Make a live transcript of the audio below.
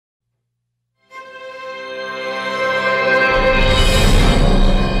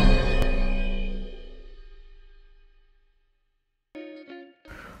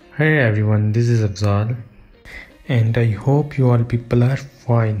Hey everyone, this is Afzal and I hope you all people are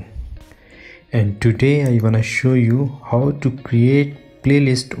fine. And today I wanna show you how to create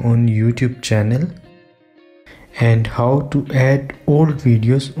playlist on YouTube channel and how to add old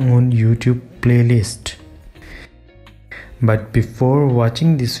videos on YouTube playlist. But before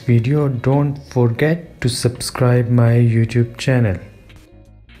watching this video, don't forget to subscribe my YouTube channel.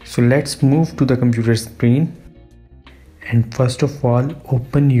 So let's move to the computer screen. And first of all,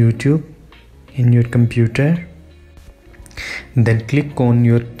 open YouTube in your computer, then click on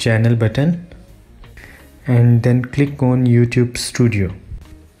your channel button and then click on YouTube Studio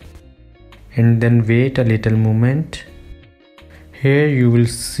and then wait a little moment. Here you will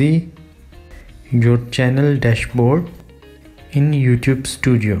see your channel dashboard in YouTube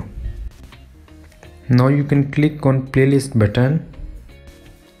Studio. Now you can click on playlist button.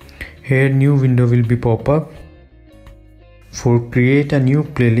 Here new window will be pop up. For create a new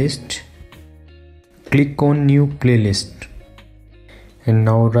playlist, click on new playlist and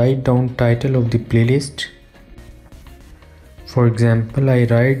now write down title of the playlist. For example, I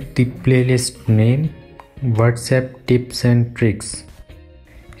write the playlist name WhatsApp tips and tricks,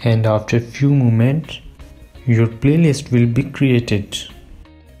 and after few moments your playlist will be created.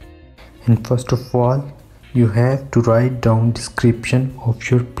 And first of all, you have to write down description of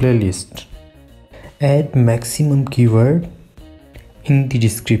your playlist. Add maximum keyword in the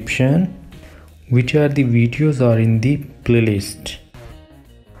description, which are the videos are in the playlist.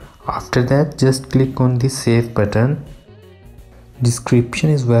 After that, just click on the save button. Description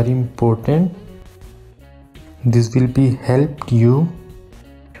is very important. This will be help you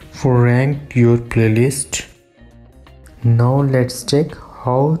for rank your playlist. Now let's check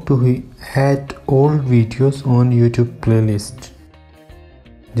how to add old videos on YouTube playlist.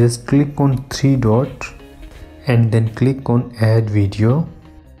 Just click on three dots and then click on add video.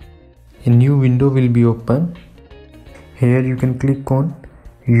 A new window will be open. Here you can click on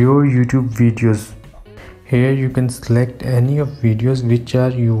your YouTube videos. Here you can select any of videos which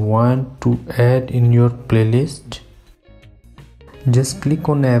are you want to add in your playlist. Just click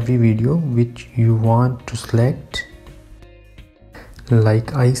on every video which you want to select.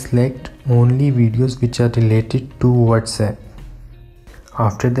 Like I select only videos which are related to WhatsApp.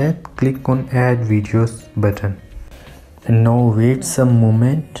 After that, click on add videos button and now wait some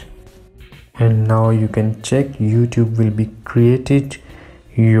moment, and now you can check YouTube will be created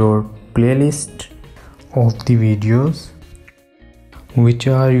your playlist of the videos which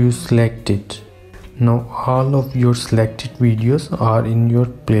are you selected. Now all of your selected videos are in your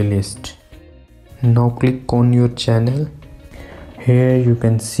playlist. Now click on your channel. Here you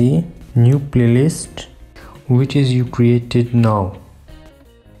can see new playlist which is you created now.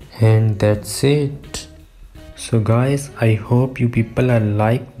 And that's it. So guys, I hope you people are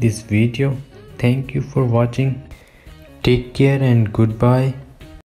like this video. Thank you for watching. Take care and goodbye.